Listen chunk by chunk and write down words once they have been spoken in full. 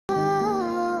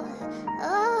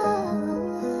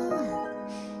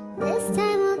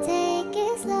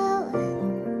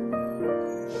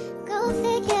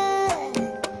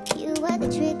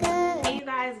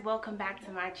welcome back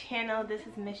to my channel. This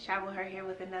is Miss Travel Her here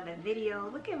with another video.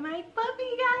 Look at my puppy,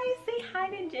 guys. Say hi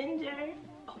to Ginger.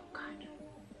 Oh god,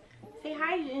 say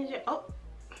hi, Ginger. Oh,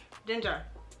 Ginger,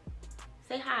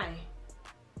 say hi.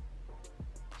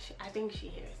 I think she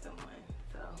hears someone.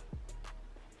 So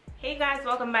hey guys,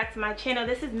 welcome back to my channel.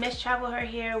 This is Miss Travel Her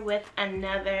here with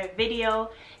another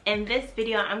video. In this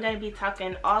video, I'm going to be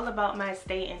talking all about my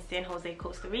stay in San Jose,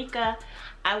 Costa Rica.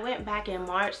 I went back in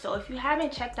March, so if you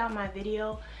haven't checked out my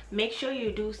video, make sure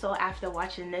you do so after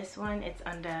watching this one. It's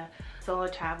under solo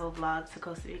travel vlogs to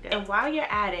Costa Rica. And while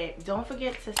you're at it, don't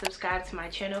forget to subscribe to my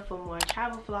channel for more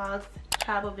travel vlogs,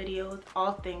 travel videos,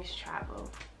 all things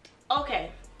travel.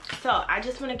 Okay, so I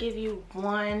just want to give you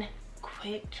one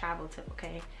quick travel tip,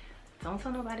 okay? Don't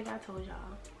tell nobody I told y'all,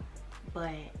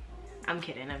 but I'm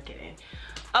kidding.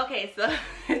 Okay, so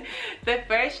the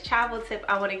first travel tip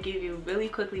I want to give you really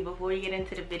quickly before we get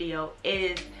into the video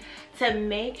is to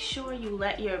make sure you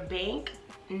let your bank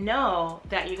know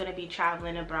that you're going to be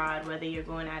traveling abroad, whether you're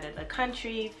going out of the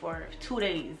country for 2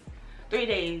 days, 3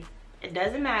 days, it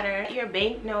doesn't matter. Let your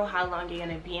bank know how long you're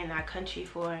going to be in that country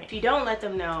for. If you don't let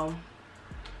them know,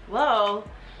 well,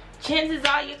 chances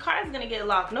are your card's going to get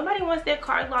locked. Nobody wants their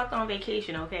card locked on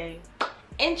vacation, okay?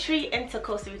 Entry into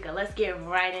Costa Rica. Let's get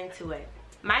right into it.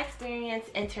 My experience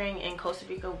entering in Costa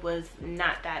Rica was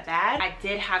not that bad. I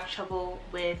did have trouble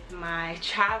with my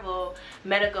travel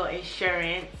medical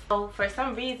insurance. So for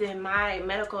some reason, my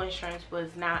medical insurance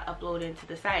was not uploaded to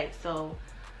the site. So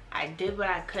I did what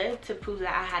I could to prove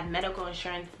that I had medical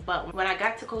insurance. But when I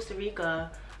got to Costa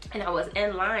Rica and I was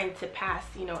in line to pass,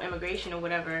 you know, immigration or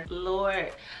whatever,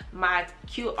 Lord, my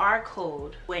QR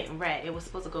code went red. It was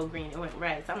supposed to go green, it went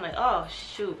red. So I'm like, oh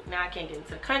shoot, now I can't get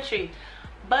into the country.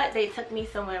 But they took me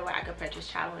somewhere where I could purchase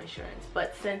travel insurance.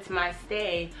 But since my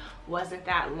stay wasn't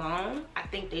that long, I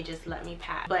think they just let me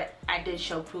pass. But I did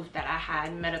show proof that I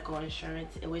had medical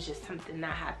insurance. It was just something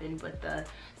that happened with the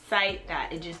site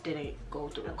that it just didn't go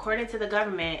through. According to the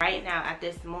government, right now at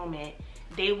this moment,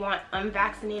 they want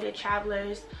unvaccinated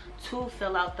travelers to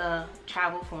fill out the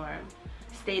travel form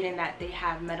stating that they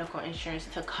have medical insurance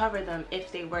to cover them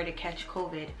if they were to catch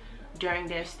COVID during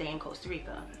their stay in Costa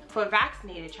Rica. For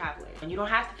vaccinated travelers, you don't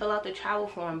have to fill out the travel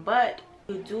form, but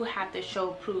you do have to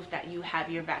show proof that you have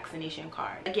your vaccination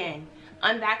card. Again,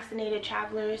 unvaccinated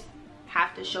travelers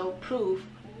have to show proof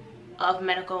of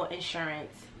medical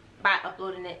insurance by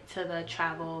uploading it to the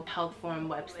travel health form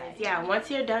website. Yeah,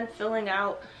 once you're done filling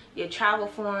out your travel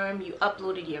form, you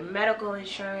uploaded your medical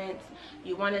insurance,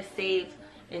 you want to save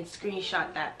and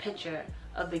screenshot that picture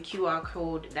of the QR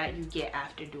code that you get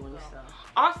after doing so.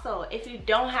 Also, if you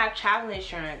don't have travel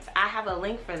insurance, I have a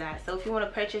link for that. So if you want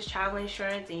to purchase travel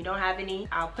insurance and you don't have any,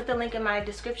 I'll put the link in my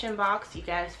description box. You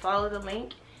guys follow the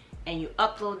link and you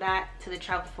upload that to the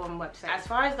travel form website. As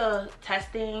far as the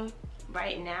testing,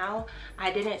 right now,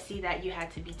 I didn't see that you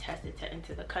had to be tested to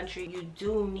enter the country. You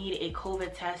do need a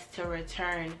COVID test to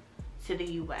return to the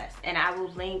US, and I will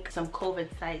link some COVID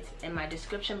sites in my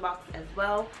description box as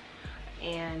well.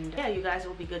 And yeah, you guys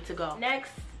will be good to go.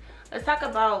 Next, let's talk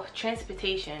about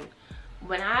transportation.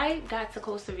 When I got to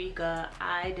Costa Rica,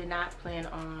 I did not plan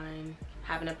on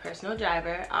having a personal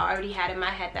driver. I already had in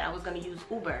my head that I was going to use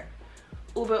Uber.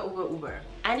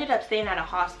 I ended up staying at a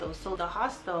hostel, so the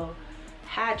hostel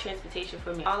had transportation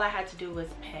for me. All I had to do was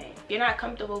pay. If you're not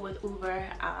comfortable with Uber,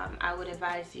 I would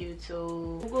advise you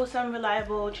to Google some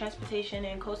reliable transportation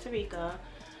in Costa Rica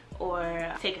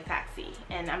or take a taxi,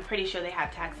 and I'm pretty sure they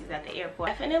have taxis at the airport.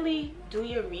 Definitely do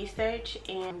your research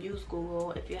and use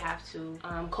Google if you have to.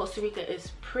 Costa Rica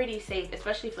is pretty safe,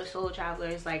 especially for solo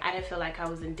travelers. Like, I didn't feel like I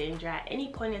was in danger at any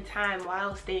point in time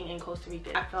while staying in Costa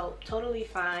Rica. I felt totally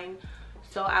fine,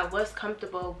 so I was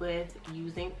comfortable with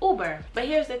using Uber. But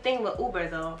here's the thing with Uber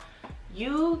though,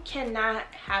 you cannot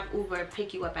have Uber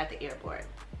pick you up at the airport.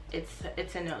 It's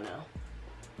a no-no.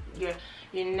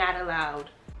 You're not allowed.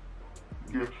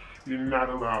 You're not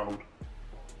allowed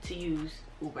to use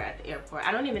Uber at the airport.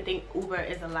 I don't even think Uber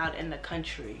is allowed in the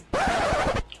country,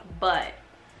 but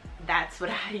that's what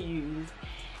I used,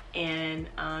 and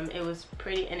it was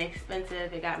pretty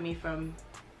inexpensive. It got me from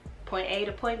point A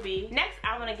to point B. Next,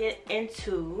 I want to get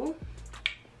into,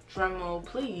 drumroll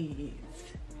please,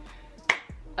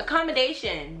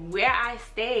 accommodation, where I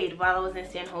stayed while I was in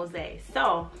San Jose.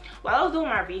 So while I was doing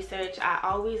my research, I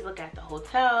always look at the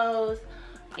hotels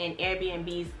and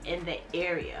Airbnbs in the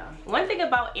area. One thing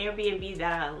about Airbnb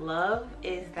that I love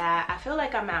is that I feel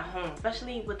like I'm at home,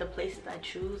 especially with the places I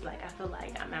choose. Like, I feel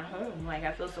like I'm at home, like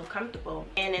I feel so comfortable.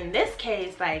 And in this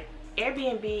case, like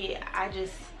Airbnb,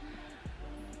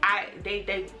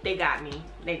 they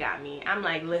got me. I'm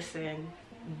like, listen,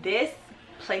 this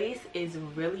place is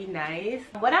really nice.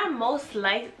 What I most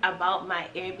liked about my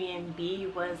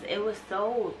Airbnb was it was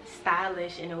so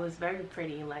stylish and it was very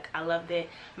pretty. Like, I loved it.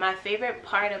 My favorite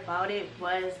part about it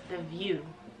was the view.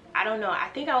 I don't know, I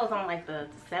think I was on like the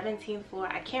 17th floor,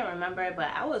 I can't remember, but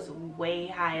I was way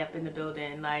high up in the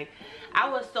building. Like, I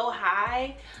was so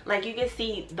high, like you could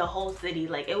see the whole city.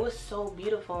 Like, it was so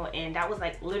beautiful, and that was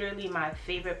like literally my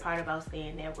favorite part about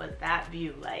staying there, was that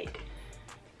view. Like,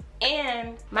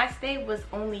 and my stay was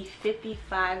only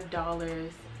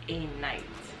 $55 a night.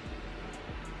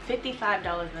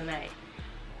 $55 a night.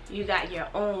 You got your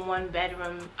own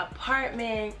 1-bedroom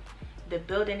apartment. The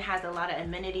building has a lot of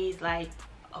amenities like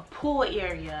a pool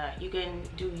area. You can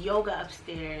do yoga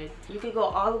upstairs. You could go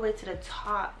all the way to the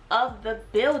top of the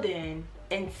building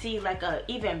and see like a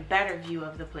even better view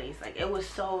of the place. Like, it was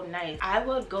so nice. I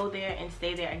would go there and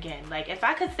stay there again. Like, if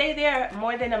I could stay there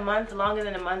more than a month, longer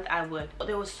than a month, I would.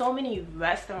 There was so many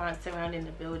restaurants surrounding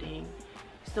the building,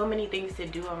 so many things to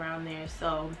do around there.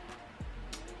 So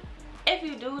if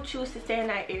you do choose to stay in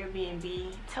that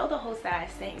Airbnb, tell the host that I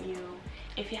sent you.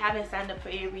 If you haven't signed up for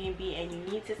Airbnb and you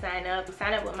need to sign up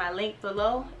with my link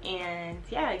below, and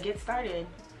yeah, get started.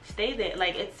 Stay there.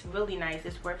 Like, it's really nice.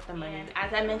 It's worth the money. And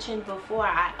as I mentioned before,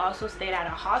 I also stayed at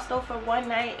a hostel for one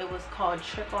night. It was called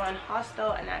Trip-On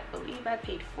Hostel, and I believe I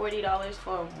paid $40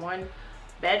 for 1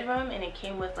 bedroom, and it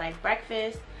came with like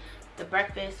breakfast. The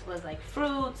breakfast was like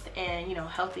fruits and, you know,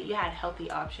 healthy. You had healthy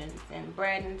options and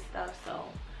bread and stuff. So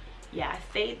yeah, I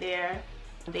stayed there.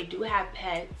 They do have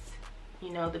pets. You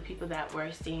know, the people that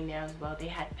were staying there as well, they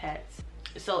had pets.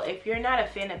 So if you're not a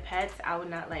fan of pets, I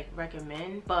would not like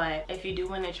recommend. But if you do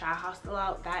want to try a hostel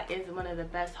out, that is one of the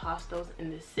best hostels in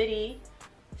the city.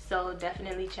 So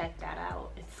definitely check that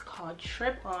out. It's called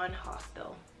Trip-On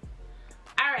Hostel.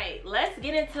 Alright, let's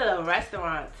get into the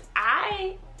restaurants.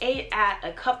 I ate at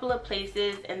a couple of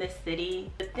places in the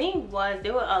city. The thing was,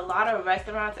 there were a lot of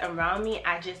restaurants around me.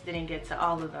 I just didn't get to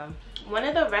all of them. One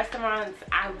of the restaurants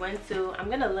I went to, I'm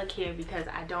gonna look here because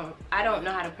I don't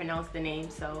know how to pronounce the name,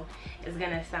 so it's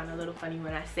gonna sound a little funny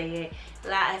when I say it.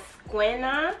 La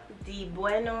Esquina de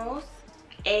Buenos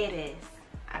Aires,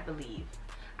 I believe.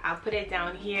 I'll put it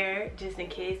down here just in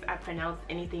case I pronounce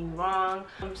anything wrong.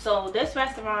 So this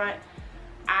restaurant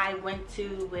I went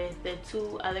to with the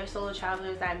 2 other solo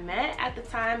travelers I met at the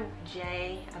time,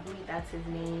 Jay, I believe that's his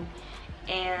name,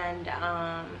 and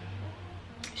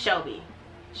Shelby.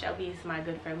 Shelby is my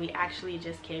good friend. We actually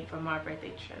just came from our birthday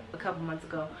trip a couple months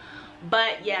ago.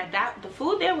 But yeah, the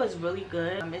food there was really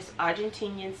good. It's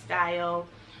Argentinian style.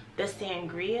 The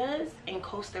sangrias in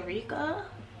Costa Rica.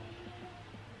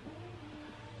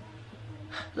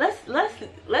 Let's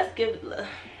give,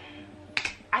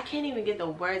 I can't even get the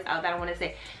words out that I want to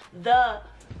say. The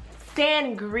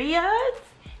sangrias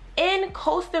in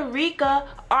Costa Rica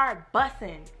are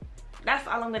bussin'. That's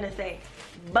all I'm gonna say.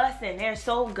 Bussin'. They're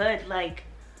so good. Like,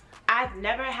 I've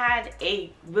never had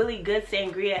a really good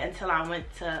sangria until I went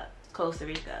to Costa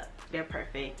Rica. They're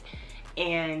perfect.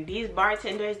 And these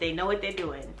bartenders, they know what they're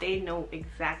doing. They know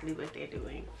exactly what they're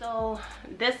doing. So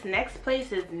this next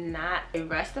place is not a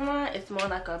restaurant. It's more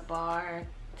like a bar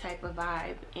type of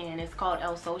vibe, and it's called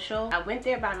𝐓𝐸𝐴. I went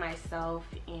there by myself,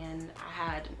 and I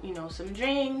had, you know, some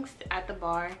drinks at the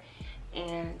bar,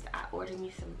 and I ordered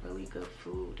me some really good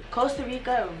food. Costa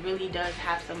Rica really does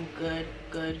have some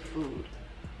good food.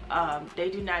 They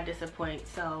do not disappoint.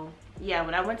 So yeah,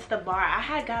 when I went to the bar, I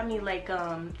had got me like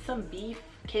some beef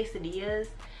quesadillas,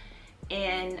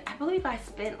 and I believe I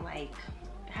spent like,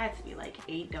 it had to be like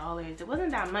 $8. It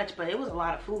wasn't that much, but it was a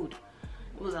lot of food.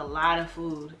 It was a lot of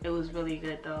food. It was really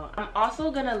good though. I'm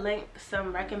also gonna link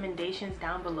some recommendations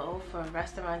down below for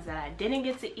restaurants that I didn't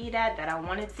get to eat at, that I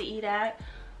wanted to eat at.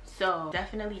 So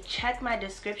definitely check my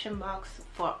description box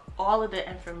for all of the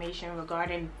information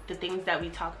regarding the things that we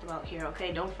talked about here,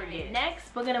 okay? Don't forget.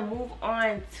 Next, we're gonna move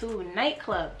on to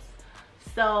nightclubs.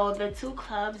 So the 2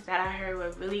 clubs that I heard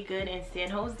were really good in San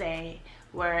Jose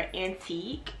were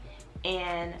Antique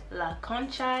and La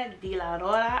Concha de la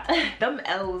Aurora. Them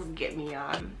L's get me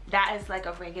on. That is like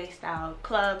a reggae style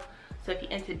club. So if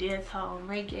you're into dancehall and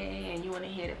reggae and you want to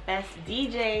hear the best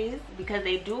DJs, because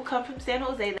they do come from San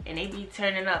Jose and they be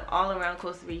turning up all around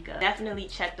Costa Rica, definitely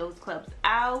check those clubs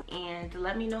out and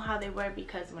let me know how they were,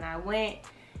 because when I went,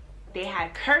 they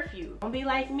had curfew. Don't be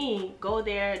like me, go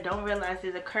there, don't realize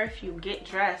there's a curfew, get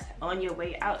dressed, on your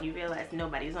way out you realize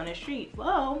nobody's on the street.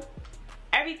 Well,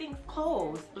 everything's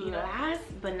closed. You know, last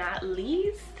but not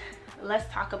least,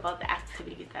 let's talk about the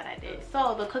activities that I did.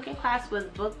 So the cooking class was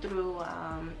booked through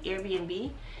Airbnb.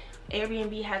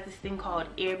 Airbnb has this thing called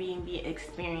Airbnb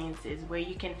experiences, where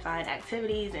you can find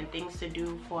activities and things to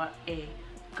do for a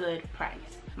good price.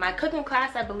 My cooking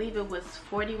class, I believe it was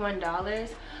 $41,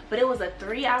 but it was a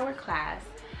 3-hour class.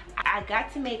 I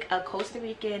got to make a Costa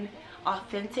Rican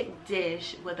authentic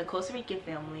dish with a Costa Rican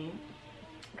family.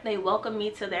 They welcomed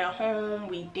me to their home.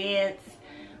 We danced,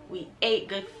 we ate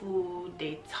good food.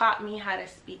 They taught me how to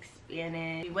speak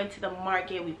Spanish. We went to the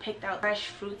market, we picked out fresh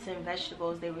fruits and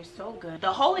vegetables. They were so good.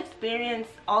 The whole experience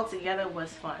altogether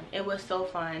was fun. It was so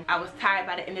fun. I was tired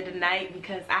by the end of the night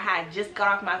because I had just got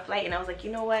off my flight and I was like,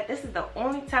 you know what, this is the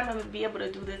only time I'm gonna be able to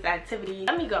do this activity.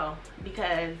 Let me go,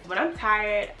 because when I'm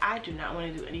tired, I do not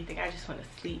want to do anything. I just want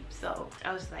to sleep. So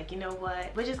I was like, you know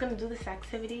what, we're just gonna do this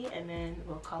activity and then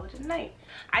we'll call it a night.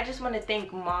 I just want to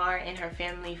thank Mar and her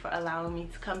family for allowing me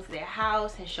to come to their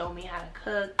house and show me how to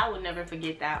cook. I would never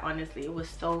forget that, honestly. It was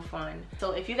so fun.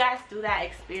 So if you guys do that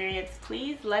experience,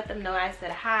 please let them know I said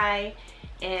hi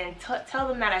and tell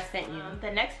them that I sent you.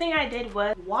 The next thing I did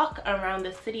was walk around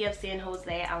the city of San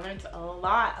Jose. I learned a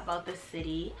lot about the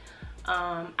city.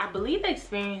 I believe the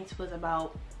experience was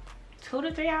about 2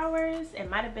 to 3 hours. It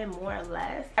might have been more or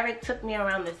less. Eric took me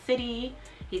around the city.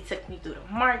 He took me through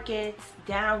the markets,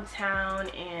 downtown,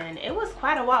 and it was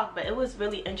quite a walk, but it was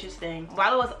really interesting.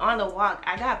 While I was on the walk,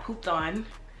 I got pooped on,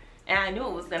 and I knew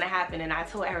it was gonna happen, and I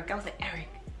told Eric, I was like, Eric,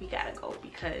 we gotta go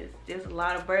because there's a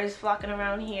lot of birds flocking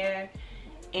around here,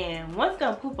 and one's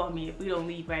gonna poop on me if we don't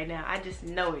leave right now. I just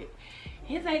know it.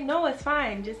 He's like, no, it's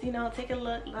fine. Just, you know, take a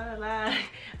look, la la la.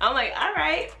 I'm like, all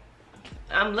right.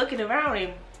 I'm looking around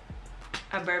and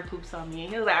a bird poops on me,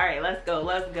 and he was like, all right, let's go,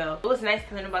 let's go. It was nice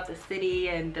to learn about the city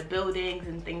and the buildings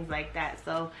and things like that.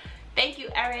 So thank you,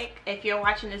 Eric, if you're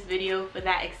watching this video, for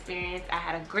that experience. I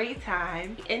had a great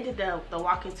time. We ended the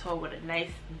walking tour with a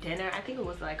nice dinner. I think it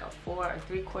was like a 4 or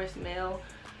 3-course meal,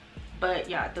 but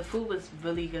yeah, the food was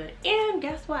really good. And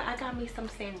guess what, I got me some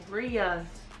sangrias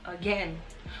again.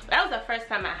 That was the first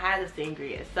time I had a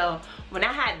sangria. So when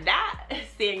I had that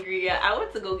sangria, I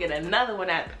went to go get another one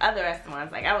at other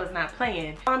restaurants. Like, I was not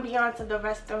playing. Ambiance of the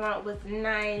restaurant was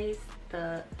nice.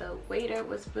 The waiter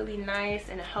was really nice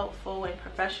and helpful and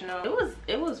professional.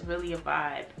 It was really a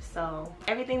vibe. So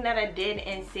everything that I did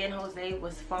in San Jose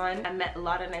was fun. I met a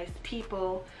lot of nice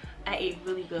people. I ate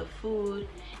really good food,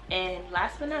 and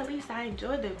last but not least, I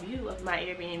enjoyed the view of my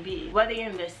Airbnb. Whether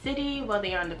you're in the city, whether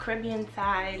you're on the Caribbean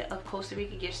side of Costa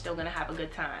Rica, you're still gonna have a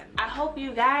good time. I hope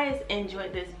you guys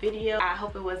enjoyed this video. I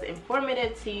hope it was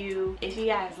informative to you. If you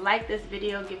guys like this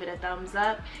video, give it a thumbs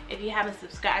up. If you haven't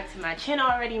subscribed to my channel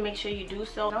already, make sure you do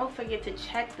so. Don't forget to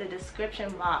check the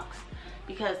description box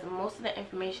because most of the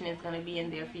information is gonna be in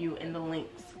there for you in the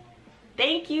links.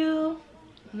 Thank you.